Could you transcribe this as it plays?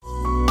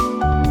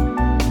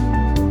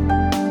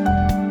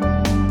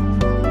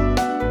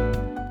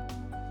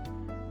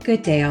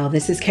Good day, all.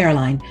 This is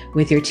Caroline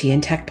with your Tea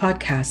and Tech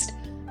podcast,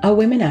 a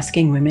Women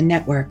Asking Women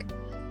network.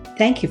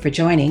 Thank you for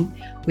joining.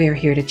 We are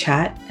here to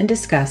chat and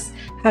discuss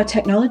how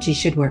technology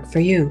should work for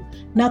you,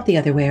 not the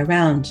other way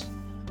around.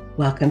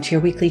 Welcome to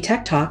your weekly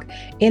tech talk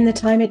in the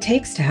time it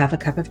takes to have a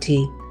cup of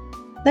tea.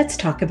 Let's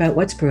talk about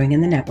what's brewing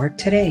in the network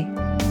today.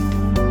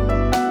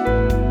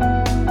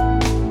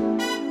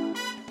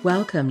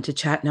 Welcome to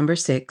chat number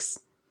 6.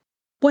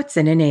 What's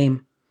in a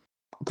name?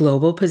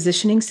 Global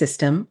Positioning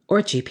System,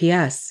 or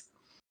GPS.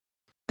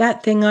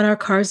 That thing on our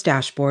car's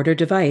dashboard or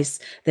device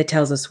that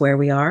tells us where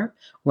we are,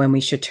 when we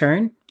should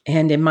turn,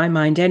 and in my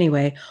mind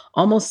anyway,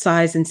 almost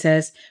sighs and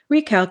says,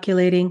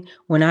 recalculating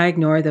when I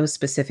ignore those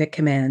specific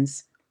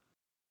commands.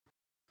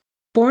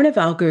 Born of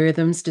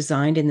algorithms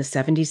designed in the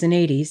 70s and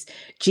 80s,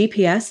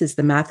 GPS is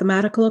the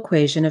mathematical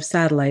equation of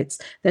satellites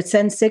that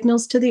send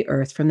signals to the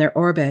Earth from their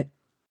orbit.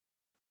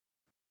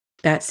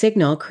 That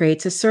signal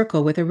creates a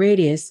circle with a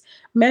radius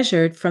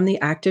measured from the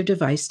active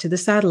device to the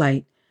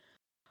satellite.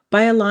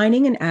 By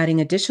aligning and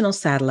adding additional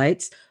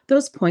satellites,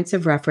 those points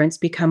of reference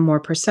become more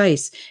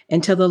precise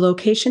until the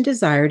location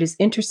desired is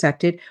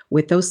intersected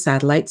with those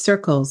satellite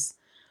circles.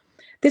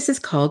 This is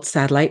called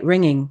satellite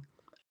ringing,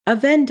 a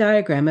Venn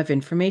diagram of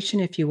information,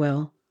 if you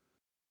will.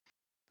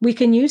 We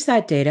can use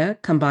that data,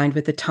 combined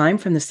with the time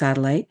from the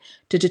satellite,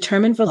 to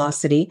determine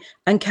velocity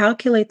and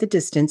calculate the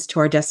distance to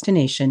our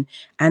destination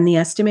and the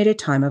estimated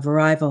time of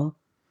arrival.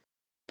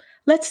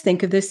 Let's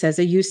think of this as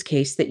a use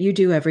case that you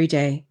do every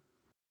day.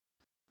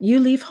 You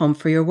leave home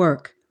for your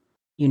work.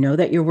 You know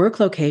that your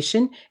work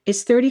location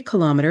is 30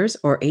 kilometers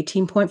or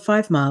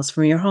 18.5 miles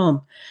from your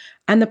home,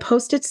 and the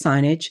posted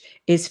signage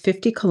is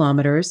 50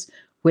 kilometers,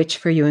 which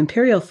for you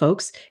Imperial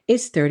folks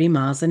is 30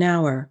 miles an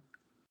hour.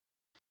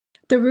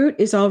 The route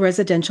is all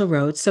residential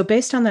roads, so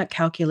based on that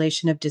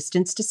calculation of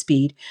distance to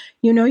speed,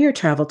 you know your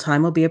travel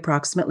time will be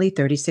approximately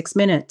 36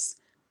 minutes.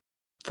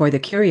 For the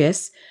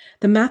curious,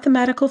 the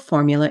mathematical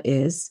formula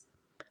is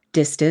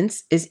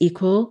distance is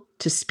equal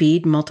to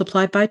speed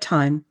multiplied by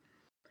time,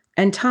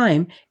 and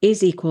time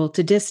is equal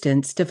to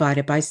distance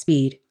divided by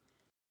speed.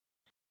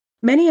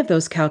 Many of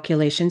those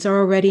calculations are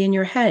already in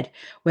your head,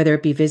 whether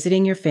it be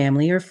visiting your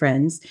family or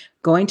friends,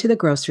 going to the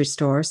grocery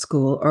store,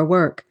 school, or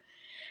work.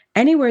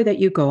 Anywhere that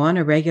you go on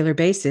a regular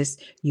basis,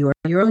 you are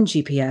your own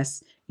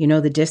GPS. You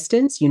know the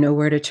distance, you know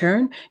where to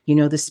turn, you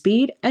know the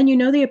speed, and you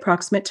know the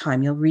approximate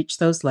time you'll reach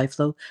those life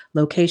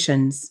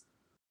locations.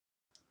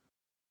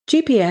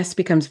 GPS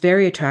becomes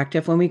very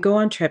attractive when we go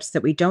on trips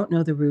that we don't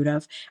know the route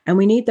of, and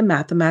we need the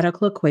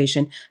mathematical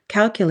equation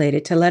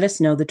calculated to let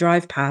us know the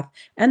drive path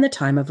and the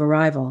time of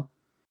arrival.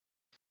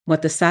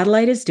 What the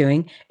satellite is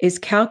doing is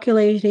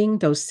calculating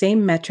those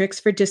same metrics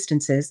for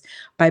distances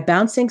by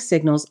bouncing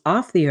signals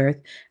off the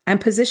Earth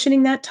and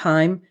positioning that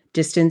time,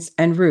 distance,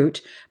 and route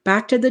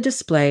back to the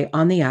display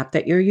on the app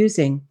that you're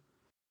using.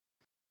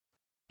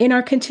 In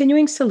our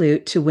continuing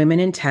salute to women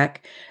in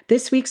tech,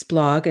 this week's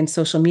blog and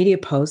social media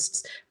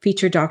posts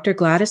feature Dr.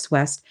 Gladys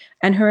West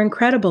and her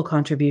incredible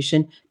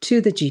contribution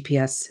to the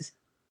GPS.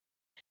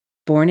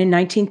 Born in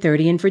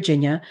 1930 in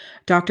Virginia,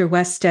 Dr.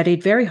 West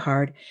studied very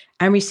hard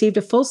and received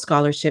a full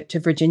scholarship to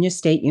Virginia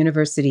State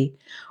University,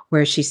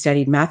 where she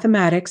studied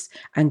mathematics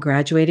and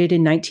graduated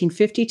in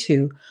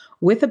 1952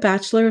 with a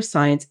Bachelor of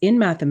Science in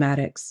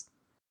Mathematics.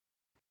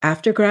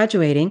 After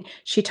graduating,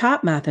 she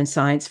taught math and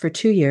science for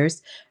 2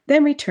 years,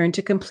 then returned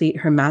to complete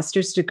her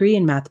master's degree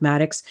in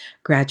mathematics,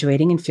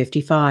 graduating in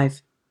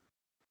 1955.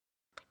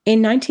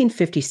 In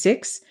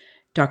 1956,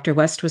 Dr.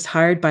 West was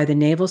hired by the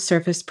Naval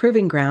Surface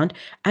Proving Ground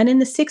and in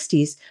the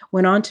 60s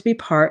went on to be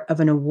part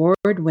of an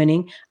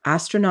award-winning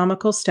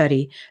astronomical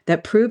study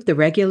that proved the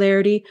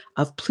regularity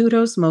of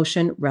Pluto's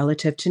motion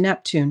relative to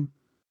Neptune.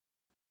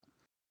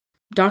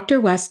 Dr.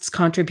 West's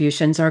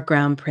contributions are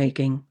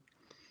groundbreaking.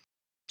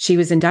 She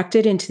was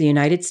inducted into the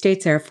United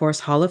States Air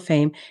Force Hall of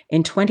Fame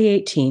in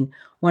 2018,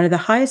 one of the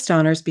highest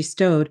honors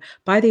bestowed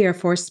by the Air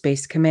Force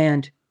Space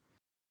Command.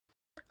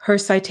 Her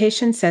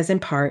citation says in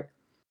part,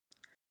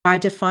 by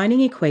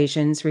defining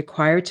equations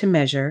required to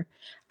measure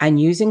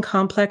and using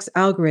complex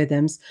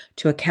algorithms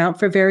to account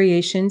for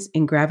variations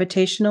in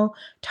gravitational,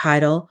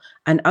 tidal,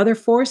 and other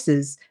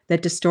forces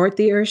that distort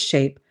the Earth's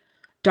shape,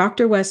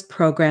 Dr. West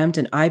programmed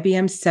an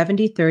IBM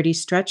 7030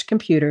 stretch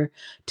computer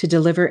to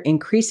deliver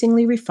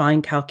increasingly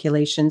refined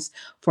calculations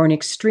for an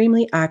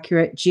extremely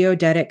accurate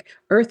geodetic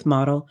Earth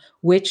model,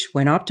 which,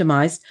 when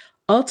optimized,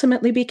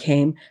 ultimately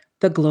became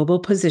the Global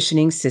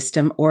Positioning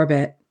System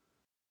orbit.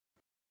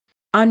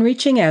 On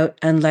reaching out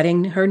and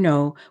letting her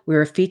know we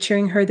were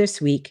featuring her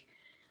this week,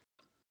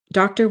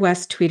 Dr.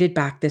 West tweeted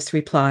back this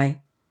reply.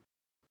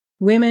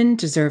 Women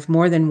deserve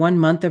more than 1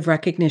 month of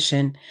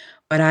recognition,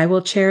 but I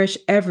will cherish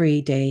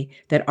every day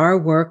that our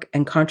work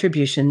and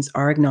contributions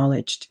are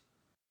acknowledged.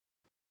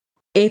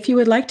 If you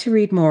would like to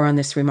read more on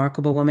this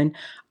remarkable woman,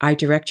 I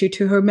direct you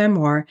to her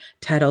memoir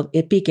titled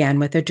It Began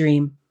with a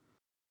Dream.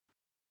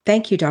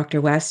 Thank you,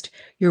 Dr. West.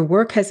 Your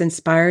work has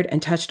inspired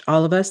and touched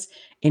all of us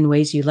in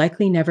ways you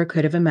likely never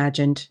could have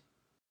imagined.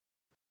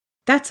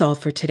 That's all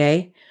for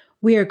today.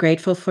 We are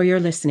grateful for your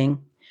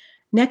listening.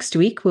 Next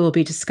week, we will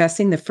be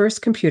discussing the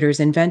first computers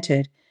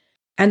invented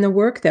and the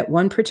work that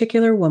one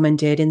particular woman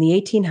did in the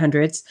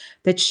 1800s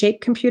that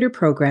shaped computer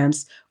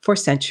programs for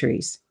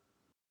centuries.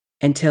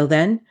 Until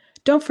then,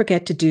 don't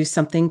forget to do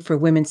something for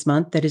Women's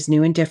Month that is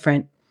new and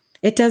different.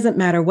 It doesn't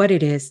matter what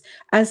it is,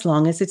 as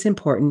long as it's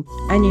important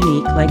and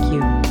unique like you.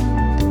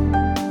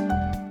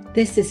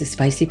 This is a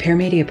Spicy Pear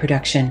Media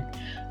production.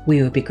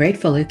 We would be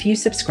grateful if you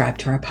subscribe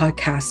to our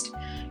podcast.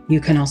 You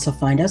can also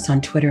find us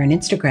on Twitter and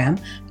Instagram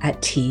at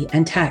Tea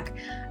and Tech,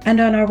 and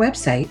on our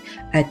website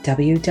at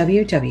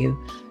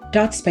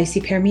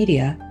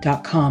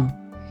www.spicypearmedia.com.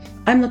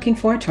 I'm looking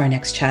forward to our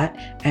next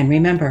chat, and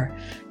remember,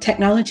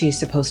 technology is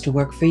supposed to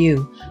work for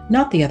you,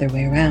 not the other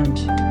way around.